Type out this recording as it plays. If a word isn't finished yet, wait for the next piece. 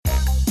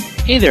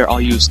Hey there, all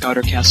you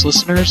ScouterCast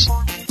listeners.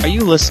 Are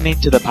you listening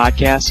to the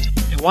podcast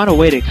and want a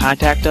way to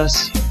contact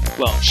us?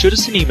 Well, shoot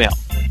us an email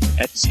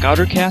at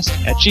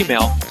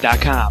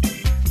scoutercast@gmail.com.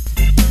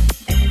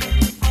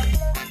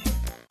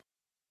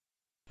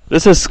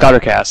 This is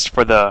ScouterCast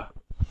for the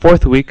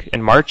 4th week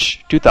in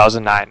March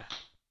 2009.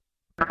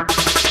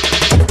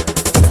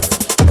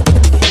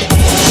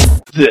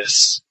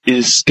 This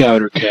is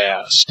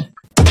ScouterCast.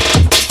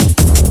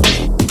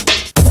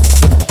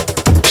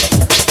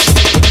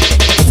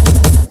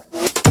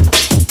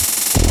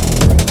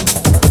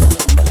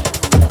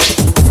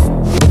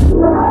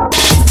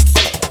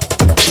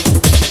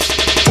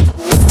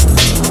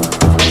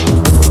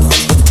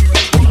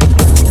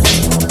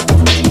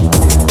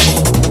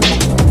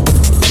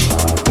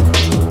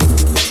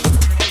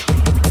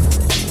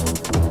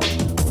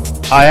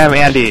 Hi, I'm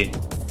Andy,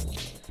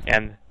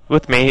 and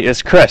with me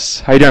is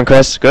Chris. How you doing,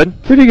 Chris?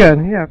 Good? Pretty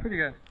good, yeah, pretty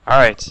good.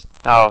 Alright,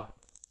 now,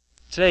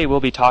 today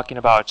we'll be talking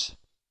about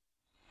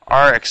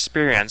our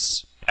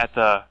experience at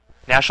the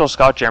National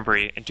Scout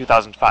Jamboree in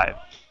 2005.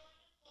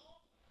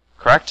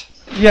 Correct?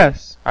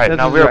 Yes. Alright,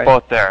 now we were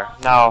both there.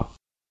 Now,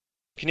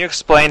 can you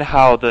explain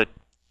how the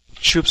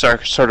troops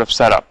are sort of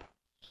set up?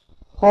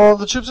 Well,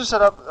 the troops are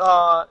set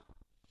up,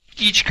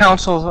 each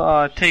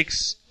council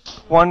takes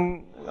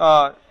one,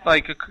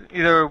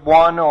 either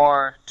one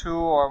or two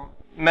or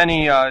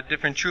many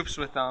different troops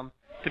with them,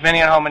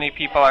 depending on how many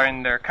people are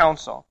in their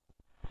council.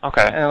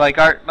 Okay. And like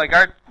our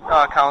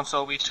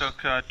council, we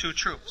took 2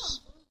 troops.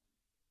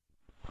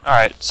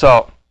 Alright,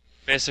 so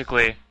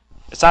basically,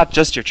 it's not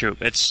just your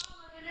troop. It's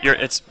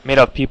made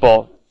of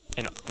people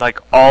in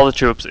like all the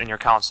troops in your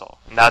council,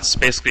 and that's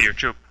basically your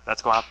troop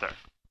that's going up there.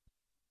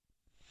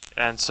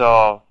 And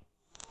so,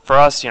 for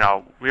us,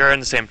 we were in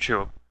the same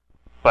troop,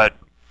 but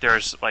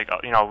there's we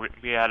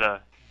had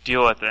to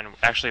deal with and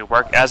actually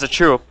work as a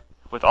troop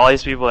with all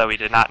these people that we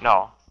did not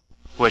know,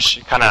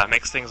 which kind of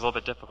makes things a little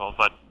bit difficult,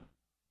 but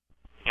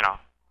Yeah.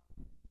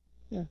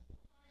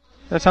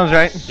 That sounds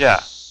right.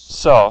 Yeah.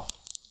 So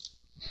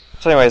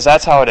anyways,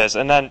 that's how it is.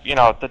 And then,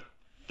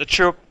 the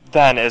troop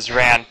then is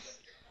ran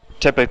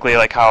typically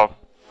like how,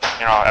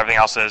 everything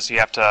else is. You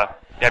have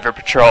your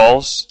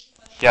patrols,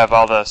 you have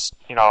all the,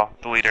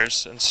 the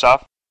leaders and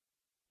stuff,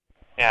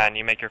 and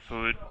you make your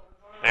food,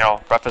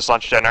 breakfast,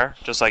 lunch, dinner,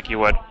 just like you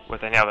would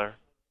with any other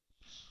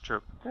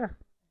troop. Yeah.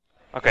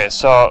 Okay,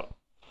 so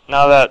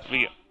now that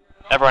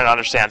everyone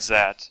understands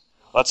that,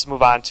 let's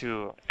move on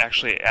to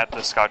actually at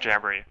the Scout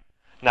Jamboree.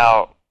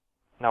 Now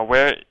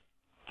where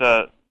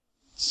the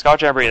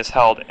Scout Jamboree is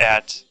held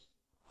at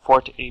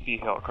Fort A.B.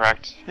 Hill,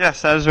 correct?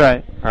 Yes, that is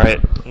right. Alright,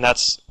 and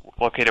that's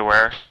located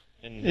where?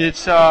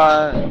 It's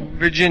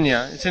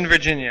Virginia. It's in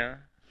Virginia.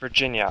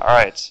 Virginia,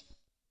 alright.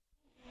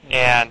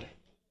 And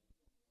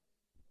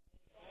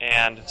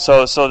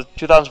so the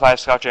 2005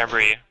 Scout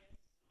Jamboree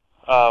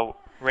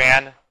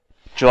ran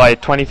July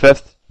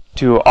 25th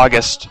to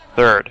August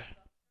 3rd,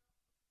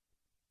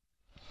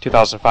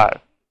 2005.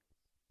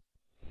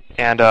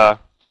 And so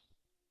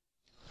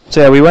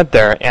yeah, we went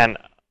there, and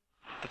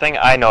the thing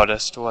I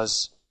noticed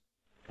was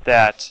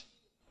that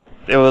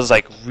it was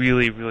like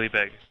really, really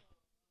big.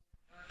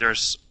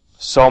 There's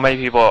so many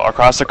people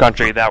across the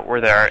country that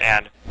were there,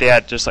 and they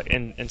had just like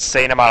an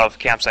insane amount of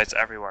campsites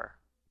everywhere.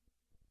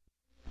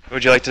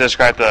 Would you like to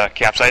describe the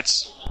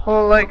campsites?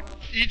 Well, like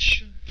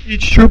each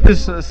troop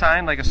is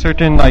assigned like a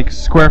certain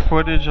square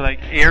footage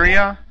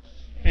area,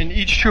 and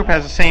each troop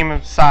has the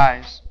same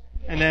size.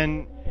 And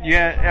then you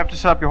have to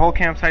set up your whole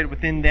campsite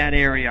within that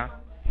area.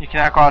 You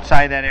cannot go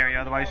outside that area,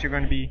 otherwise you're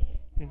going to be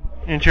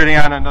intruding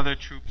on another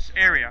troop's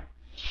area.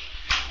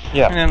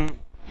 Yeah. And then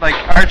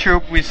our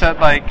troop, we set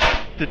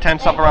the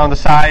tents up around the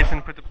sides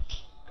and put the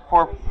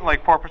four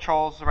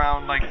patrols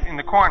around in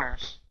the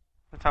corners.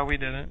 That's how we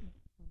did it.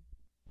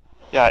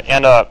 Yeah,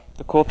 and the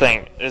cool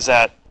thing is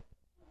that,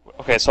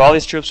 okay, so all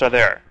these troops are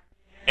there,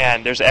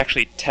 and there's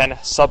actually 10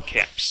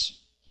 sub-camps.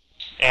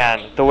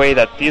 And the way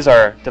that these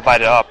are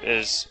divided up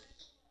is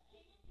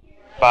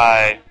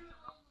at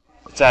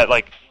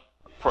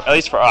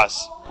least for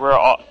us, we're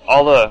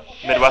all the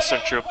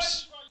Midwestern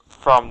troops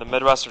from the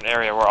Midwestern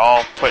area were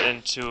all put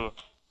into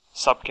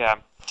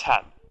sub-camp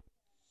 10.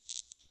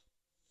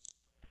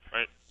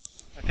 Right?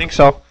 I think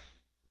so.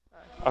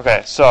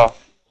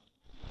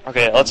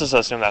 Okay, let's just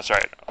assume that's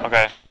right.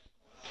 Okay.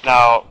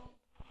 Now,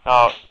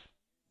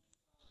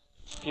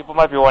 people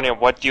might be wondering,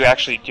 what do you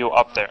actually do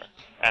up there?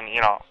 And,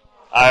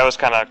 I was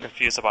kind of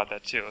confused about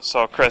that too.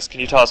 So, Chris, can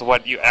you tell us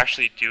what you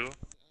actually do?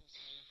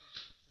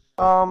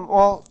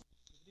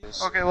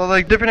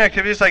 Different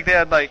activities, they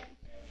had,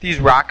 these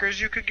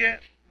rockers you could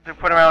get to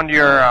put around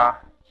your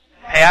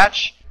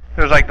hatch.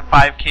 There was, the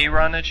 5K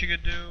run that you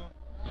could do.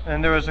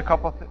 And there was a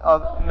couple,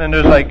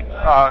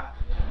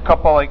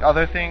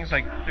 other things,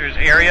 there's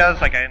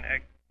areas,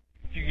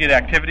 you get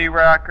activity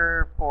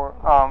rocker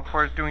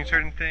for doing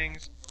certain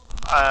things,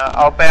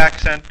 Outback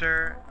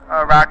Center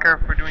rocker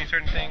for doing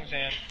certain things,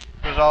 and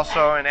there's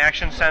also an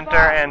action center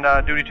and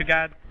Duty to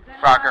God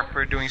rocker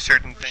for doing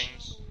certain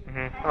things.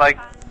 Mm-hmm.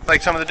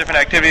 Like some of the different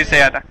activities, they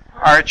had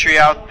archery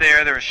out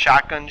there was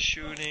shotgun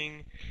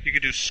shooting, You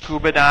could do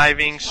scuba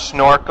diving,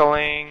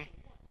 snorkeling.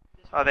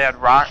 They had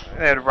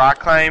rock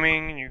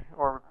climbing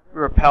or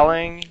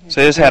rappelling.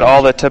 So they just had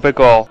all the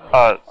typical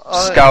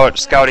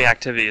scouting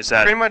activities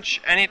that. Pretty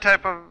much any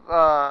type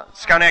of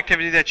scouting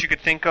activity that you could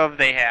think of,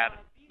 they had.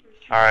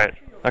 All right.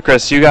 Now,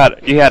 Chris, you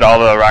had all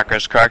the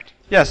rockers, correct?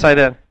 Yes, I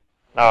did.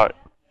 No.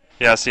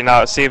 Yeah. See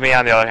me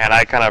on the other hand,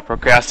 I kind of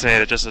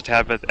procrastinated just a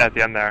tad bit at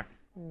the end there.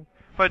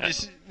 But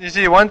you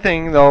see, one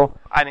thing though,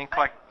 I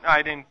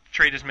didn't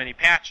trade as many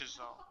patches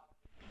though.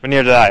 But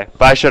neither did I.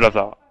 But I should have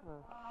though.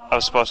 I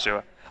was supposed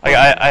to.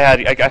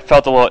 I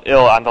felt a little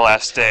ill on the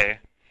last day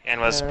and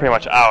was pretty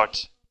much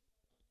out.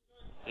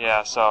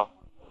 Yeah, so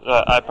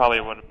I probably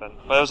would have been,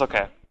 but it was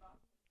okay.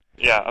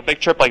 Yeah, a big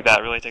trip like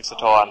that really takes a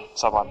toll on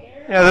someone.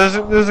 Yeah,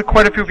 there's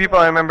quite a few people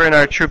I remember in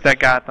our troop that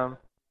got them.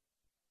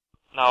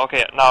 No,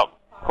 okay. Now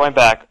going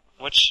back,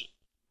 which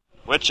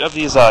of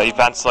these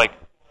events, like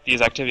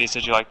these activities,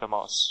 did you like the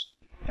most?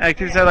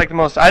 Activities I like the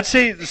most, I'd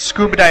say the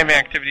scuba diving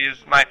activity is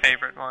my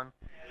favorite one.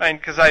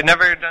 Because I'd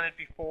never done it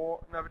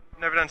before,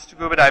 never done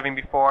scuba diving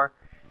before.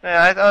 And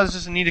I thought it was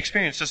just a neat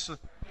experience, just to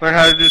learn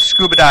how to do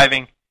scuba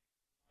diving.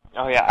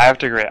 Oh yeah, I have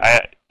to agree.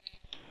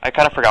 I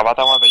kind of forgot about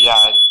that one, but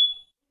yeah,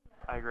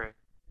 I agree.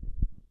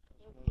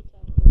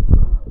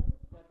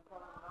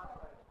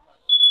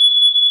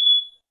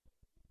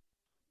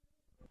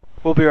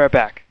 We'll be right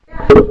back.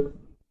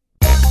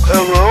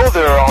 Hello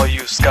there, all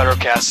you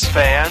Scoutercast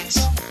fans.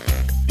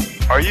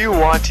 Are you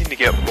wanting to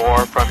get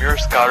more from your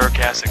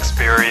Scoutercast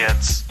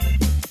experience?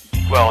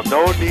 Well,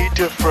 no need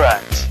to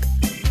fret,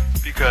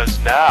 because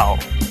now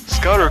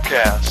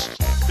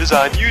Scoutercast is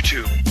on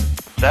YouTube.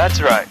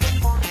 That's right,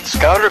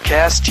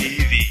 Scoutercast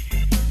TV.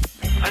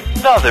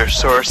 Another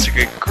source to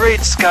get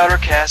great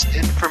Scoutercast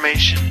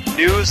information,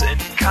 news, and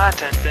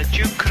content that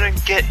you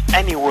couldn't get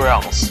anywhere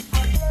else.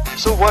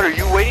 So what are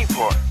you waiting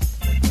for?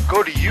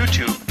 Go to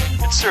YouTube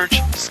and search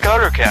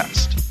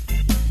Scoutercast.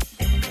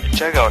 And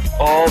check out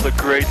all the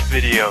great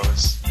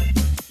videos.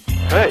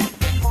 Hey,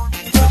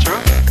 that's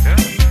right, yeah.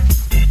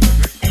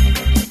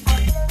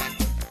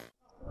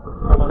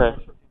 Okay.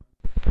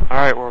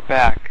 Alright, we're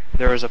back.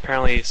 There was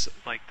apparently,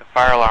 like, the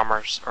fire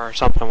alarmers or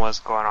something was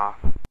going off.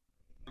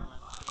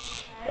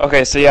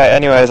 Okay, so yeah,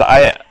 anyways,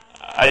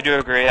 I do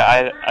agree.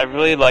 I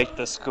really liked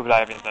the scuba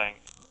diving thing.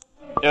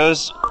 It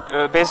was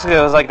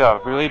like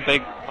a really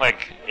big,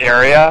 like,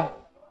 area,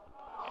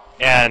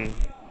 and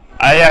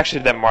I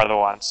actually did it more than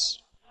once.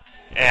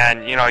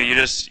 And, you know, you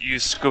just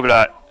use scuba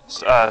dive,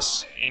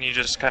 and you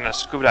just kind of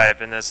scuba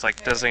dive in this,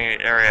 like,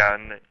 designated area,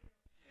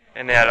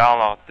 and they had, I don't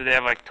know, did they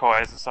have, like,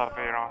 toys and stuff,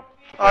 you know?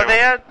 They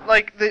had,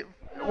 like,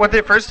 what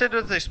they first did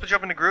was they split you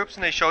up into groups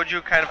and they showed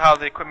you kind of how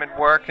the equipment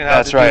worked and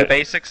how to do the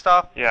basic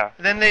stuff. Yeah.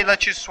 And then they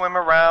let you swim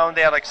around.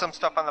 They had, like, some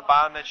stuff on the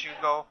bottom that you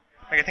go,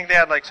 like, I think they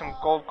had, like, some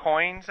gold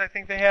coins, I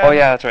think they had. Oh,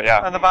 yeah, that's right, yeah.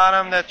 On the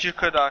bottom that you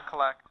could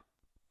collect.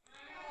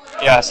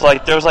 Yeah, so,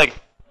 like, there's, like,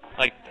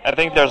 I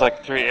think there's,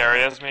 like, 3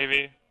 areas,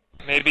 maybe.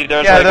 Maybe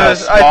there's,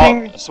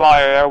 a small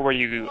area where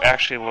you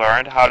actually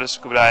learned how to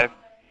scuba dive.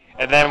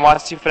 And then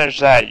once you finish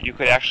that, you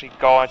could actually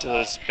go into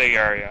this big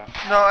area.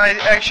 No,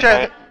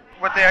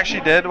 what they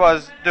actually did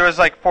was there was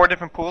like 4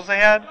 different pools they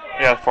had.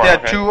 Yeah, 4. They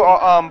had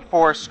 2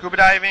 for scuba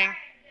diving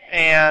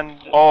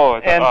and 2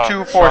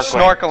 for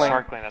snorkeling.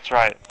 Snorkeling, that's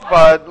right.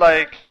 But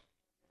like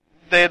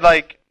they'd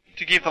like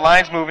to keep the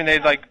lines moving,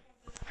 they'd like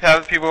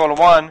have people go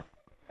to one,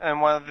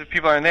 and when the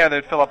people are in there,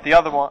 they'd fill up the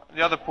other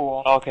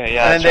pool. Okay,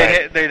 yeah, and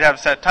then they'd have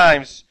set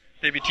times.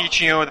 They'd be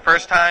teaching you the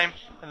first time,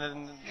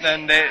 and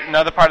then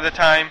another part of the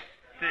time.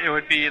 It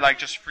would be like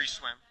just free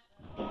swim.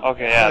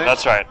 Okay, yeah,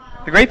 that's right.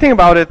 The great thing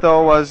about it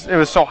though was it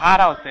was so hot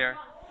out there.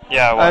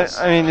 Yeah, it was.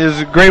 I mean, it was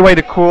a great way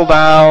to cool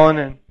down,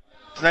 and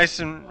it's nice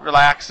and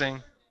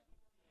relaxing.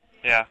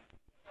 Yeah.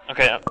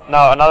 Okay.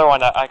 Now another one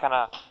that I kind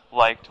of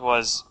liked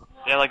was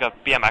they had like a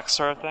BMX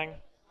sort of thing.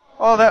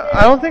 Oh,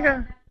 I don't think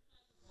I.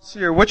 See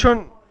here, which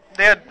one?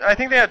 I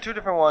think they had 2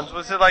 different ones.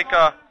 Was it like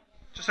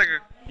just like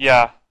a?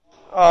 Yeah.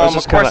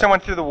 Of course, they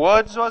went through the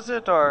woods. Was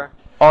it or?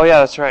 Oh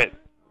yeah, that's right.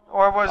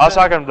 Or was I was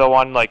talking the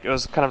one, like, it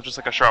was kind of just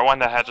like a short one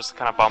that had just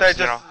kind of bumps, that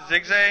just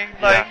zigzag?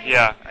 Like,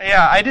 yeah.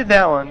 Yeah, I did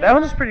that one. That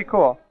one is pretty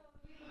cool.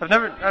 I've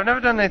never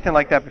done anything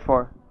like that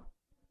before.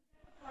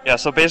 Yeah,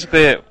 so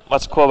basically,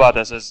 what's cool about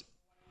this is,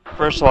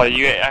 first of all,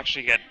 you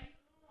actually get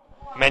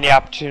many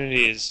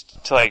opportunities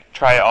to, like,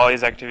 try all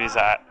these activities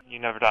that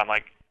you've never done.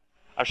 Like,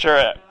 I'm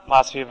sure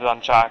lots of people have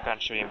done shotgun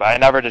shooting, but I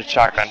never did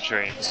shotgun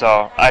shooting,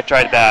 so I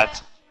tried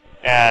that,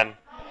 and,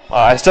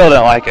 well, I still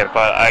didn't like it,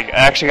 but I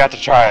actually got to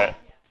try it.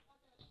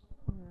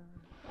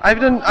 I've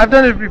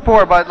done it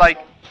before, but like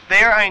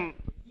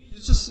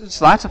it's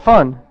lots of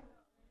fun,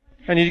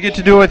 and you get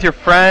to do it with your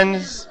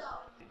friends.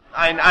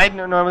 I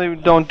normally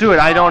don't do it.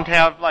 I don't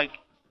have like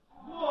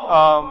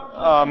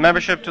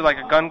membership to like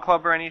a gun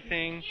club or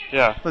anything.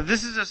 Yeah. But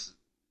this is just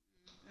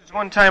it's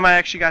one time I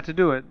actually got to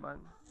do it. But.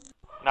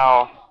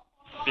 Now,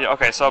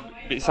 okay. So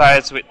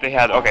besides they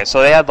had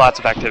lots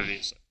of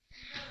activities,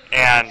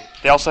 and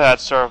they also had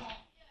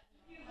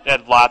they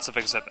had lots of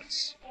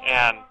exhibits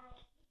and.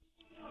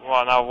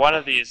 Well, now one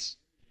of these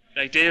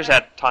like they just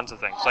had tons of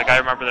things. Like I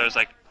remember there was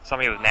like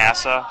something with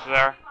NASA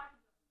there.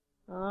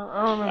 I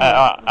don't remember.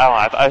 I don't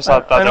know. I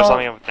thought there was know-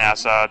 something with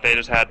NASA. They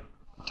just had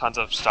tons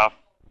of stuff.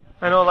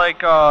 I know, like,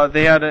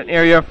 they had an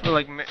area for,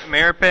 like,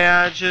 merit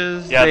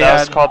badges. Yeah, they that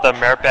was had, called the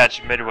Merit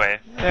Badge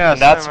Midway. Yes,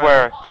 And that's I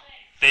where remember.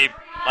 they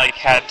like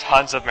had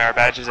tons of merit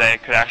badges that you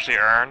could actually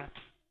earn.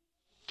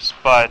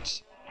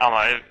 But I don't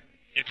know,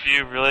 if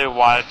you really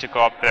wanted to go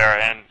up there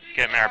and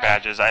get merit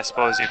badges, I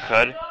suppose you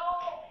could.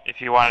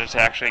 If you wanted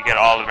to actually get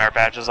all the merit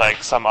badges,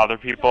 like some other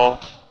people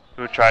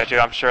who try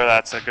to, I'm sure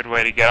that's a good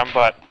way to get them.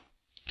 But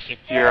if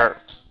you're,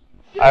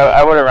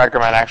 I wouldn't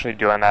recommend actually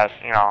doing that.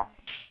 You know.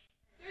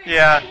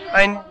 Yeah,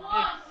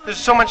 there's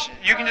so much,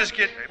 you can just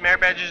get merit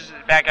badges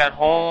back at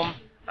home.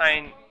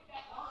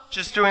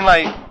 Just doing,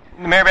 like,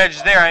 the merit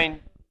badges there,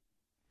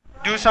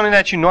 do something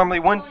that you normally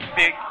wouldn't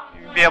be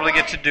able to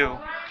get to do.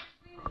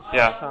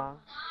 Yeah.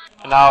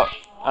 Now,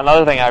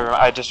 another thing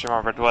I just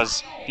remembered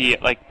was the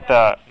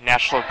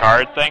National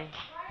Guard thing.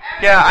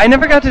 Yeah, I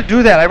never got to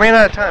do that. I ran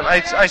out of time.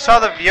 I saw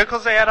the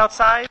vehicles they had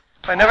outside,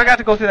 but I never got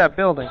to go through that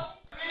building.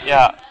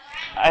 Yeah,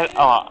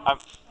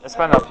 it's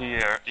been a few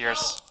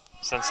years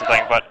since the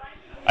thing, but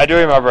I do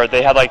remember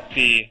they had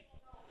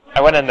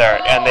I went in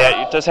there and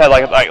they just had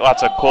like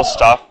lots of cool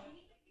stuff.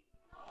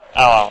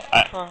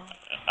 I don't know.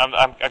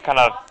 I'm kind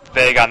of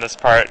vague on this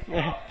part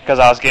because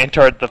I was getting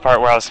toward the part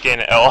where I was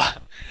getting ill.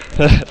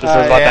 This was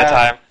about that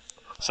time.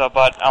 So,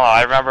 but I don't know.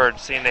 I remember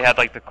seeing they had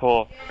like the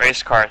cool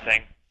race car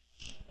thing,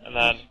 and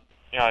then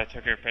they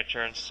took your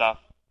picture and stuff,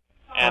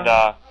 and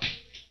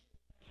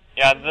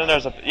then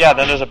there's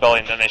a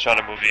building. Then they showed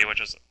a movie, which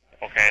was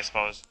okay, I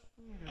suppose.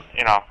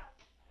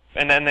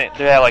 And then they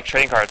had like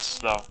trading cards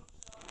though.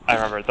 I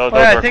remember those.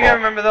 I were think cool. I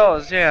remember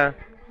those. Yeah.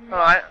 Oh,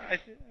 I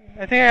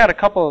think I got a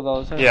couple of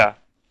those. Yeah,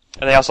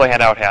 and they also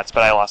hand out hats,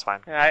 but I lost mine.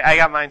 Yeah, I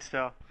got mine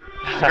still.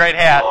 It's a great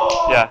hat.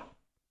 Yeah,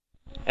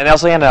 and they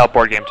also handed out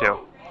board game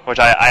too, which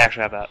I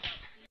actually have that.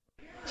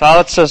 So now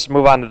let's just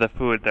move on to the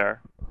food there,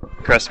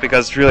 Chris,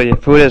 because really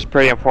food is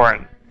pretty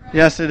important.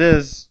 Yes, it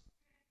is.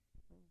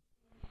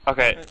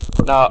 Okay,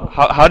 now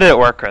how did it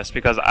work, Chris?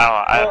 Because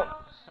I don't know.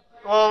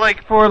 Well,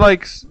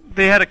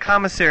 they had a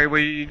commissary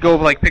where you'd go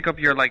pick up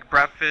your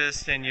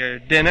breakfast and your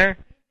dinner,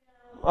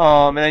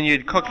 and then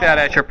you'd cook that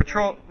at your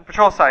patrol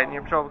site, and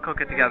your patrol would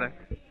cook it together.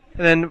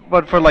 And then,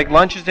 but for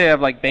lunches, they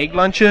have baked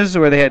lunches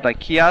where they had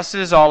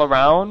kiosks all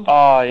around.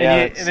 Oh yeah.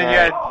 And then you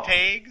had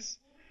tags,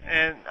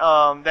 and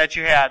that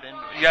you had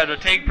a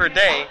tag per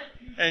day,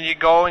 and you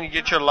go and you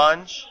get your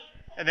lunch,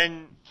 and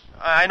then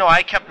I know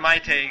I kept my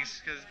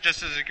tags because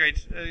just as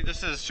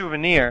a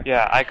souvenir.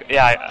 Yeah,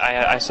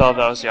 I saw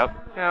those. Yep.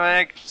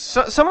 Yeah,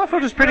 some of the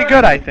food was pretty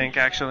good, I think,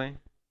 actually.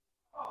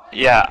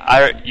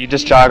 Yeah, you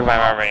just jogged my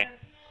memory.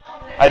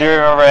 I do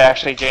remember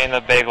actually getting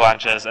the big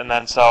lunches, and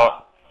then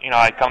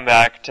I'd come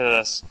back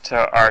to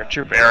our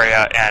troop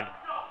area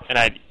and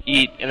I'd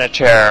eat in a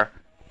chair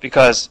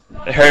because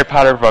the Harry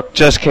Potter book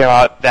just came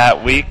out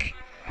that week.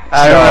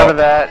 I remember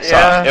that.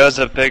 Yeah. So it was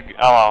a big,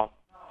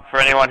 for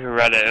anyone who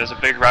read it, it was a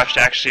big rush to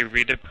actually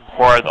read it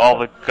before all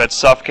the good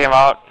stuff came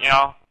out.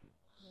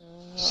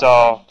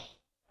 So.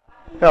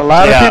 A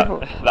lot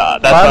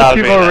of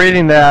people were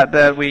reading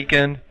that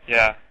weekend.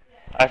 Yeah,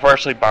 I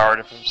fortunately borrowed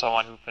it from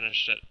someone who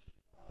finished it.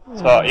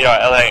 So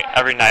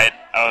every night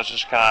I was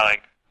just kind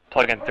of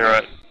plugging through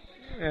it.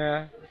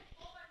 Yeah.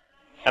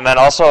 And then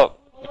also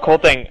the cool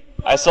thing,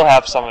 I still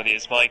have some of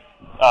these, but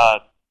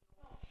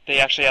they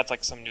actually had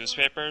some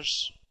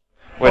newspapers.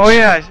 Which, oh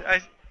yeah,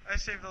 I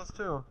saved those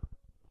too.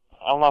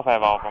 I don't know if I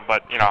have all of them,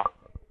 but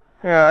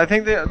Yeah, I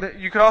think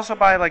you could also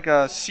buy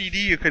a CD.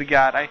 You could have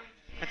got. I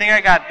think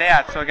I got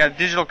that, so I got a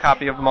digital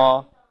copy of them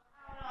all.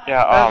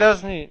 Yeah, that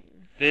was neat.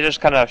 They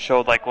just kind of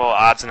showed little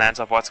odds and ends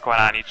of what's going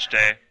on each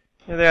day.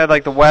 Yeah, they had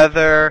the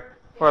weather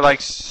or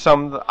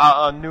some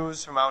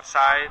news from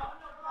outside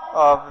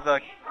of the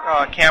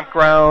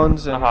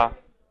campgrounds, and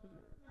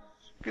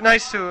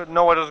nice to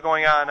know what was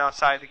going on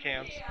outside the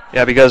camps.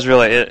 Yeah, because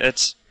really,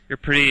 you're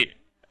pretty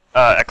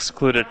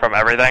excluded from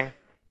everything.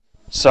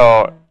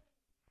 So,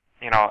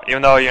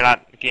 even though you're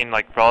not getting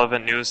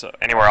relevant news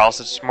anywhere else,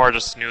 it's more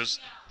just news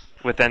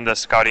within the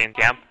scouting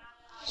camp.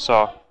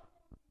 So,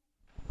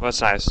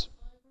 that's nice.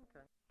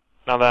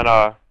 Now then,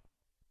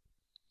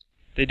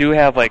 they do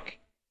have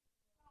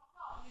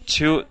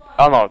two.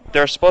 I don't know.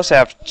 They're supposed to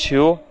have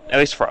two, at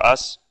least for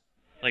us,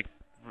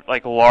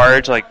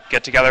 large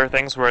get-together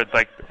things where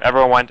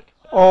everyone went.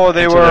 Oh,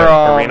 they into were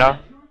the arena.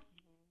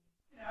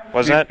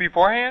 Wasn't it?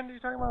 Beforehand? Are you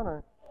talking about?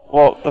 Or?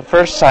 Well, the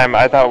first time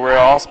I thought we were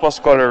all supposed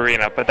to go to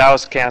arena, but that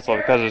was canceled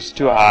because it was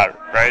too hot,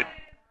 right?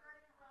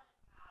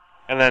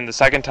 And then the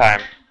second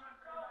time,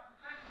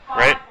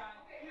 right?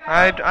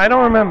 I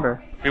don't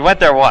remember. We went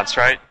there once,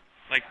 right?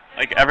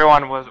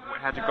 Everyone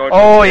had to go to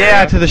Oh the yeah,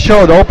 area. to the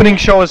show. The opening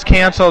show was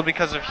canceled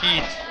because of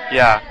heat.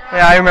 Yeah.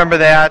 Yeah, I remember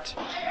that.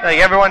 They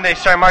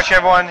started marching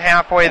everyone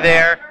halfway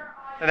there,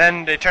 and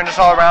then they turned us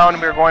all around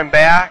and we were going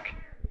back.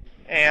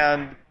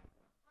 And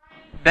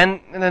then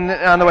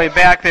on the way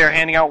back they were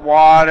handing out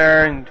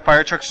water and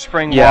fire trucks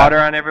spraying water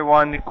on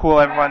everyone to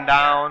cool everyone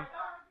down.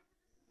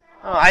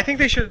 I think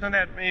they should have done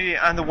that maybe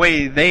on the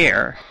way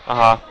there.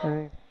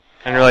 And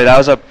really, that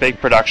was a big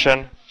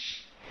production.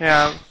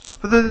 Yeah,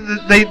 but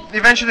they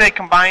eventually they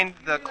combined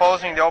the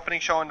closing, the opening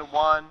show into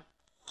one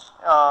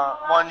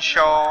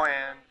show,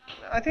 and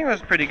I think it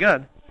was pretty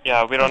good.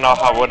 Yeah, we don't know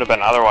how it would have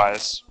been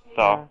otherwise,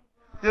 though.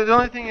 The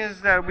only thing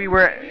is that we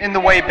were in the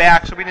way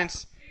back, so we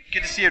didn't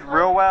get to see it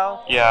real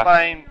well. Yeah. But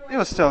I mean, it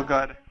was still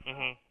good.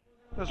 Mhm.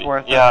 It was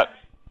worth it. Yeah,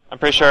 I'm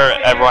pretty sure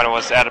everyone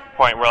was at a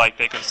point where like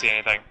they couldn't see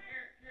anything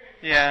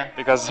Yeah.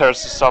 because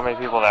there's just so many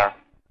people there.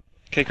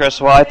 Okay, Chris.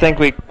 Well, I think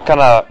we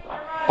kind of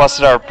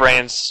busted our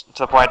brains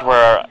to the point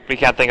where we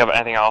can't think of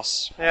anything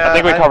else. Yeah, I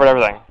think we covered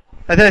everything.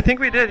 I think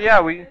we did.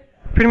 Yeah, we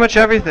pretty much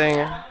everything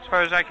as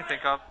far as I can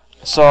think of.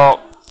 So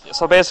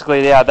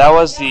basically, yeah, that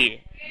was the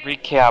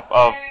recap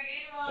of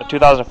the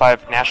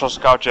 2005 National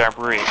Scout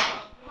Jamboree,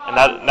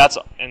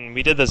 and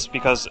we did this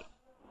because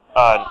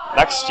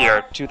next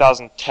year,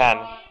 2010,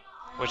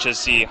 which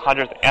is the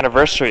 100th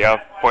anniversary of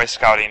Boy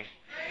Scouting,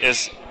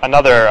 is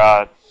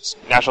another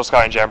National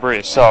Scouting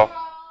Jamboree. So,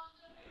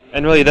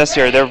 and really this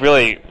year they're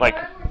really like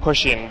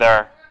pushing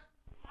their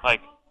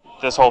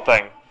this whole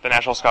thing, the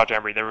National Scout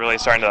Jamboree. They're really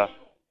starting to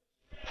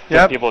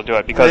get people to do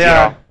it because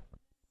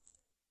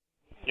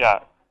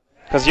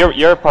because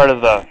you're part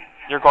of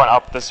you're going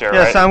up this year, right?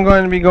 Yes, I'm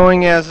going to be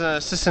going as an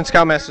assistant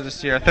scoutmaster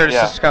this year, third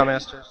assistant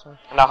scoutmaster. So.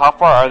 Now, how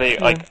far are they?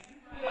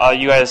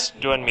 You guys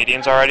doing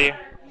meetings already?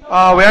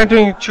 We aren't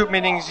doing troop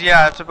meetings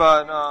yet,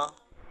 but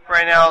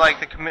right now, like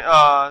the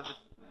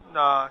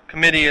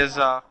committee is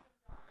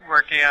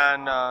working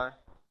on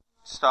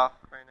stuff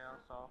right now.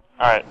 So.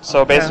 All right.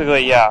 So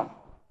basically,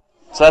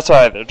 So that's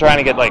why they're trying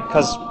to get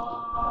because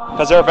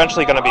they're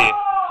eventually going to be,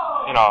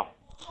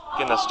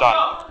 getting this done.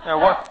 Yeah,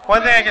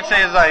 one thing I can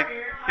say is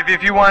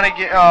if you want to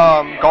get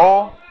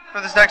go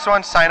for this next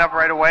one, sign up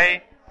right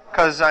away,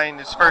 because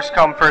it's first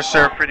come first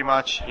serve pretty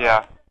much.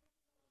 Yeah.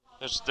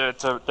 There's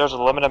a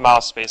limited amount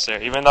of space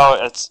there, even though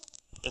it's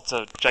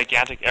a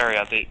gigantic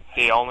area.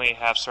 They only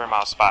have a certain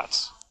amount of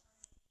spots.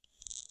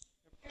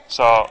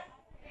 So, all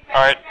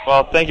right.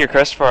 Well, thank you,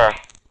 Chris, for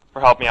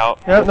helping me out.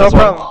 Yep, no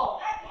problem.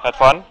 Had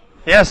fun?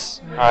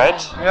 Yes. All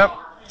right. Yep.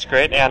 It's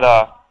great, and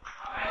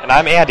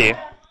I'm Andy.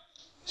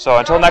 So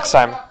until next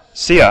time,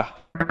 see ya.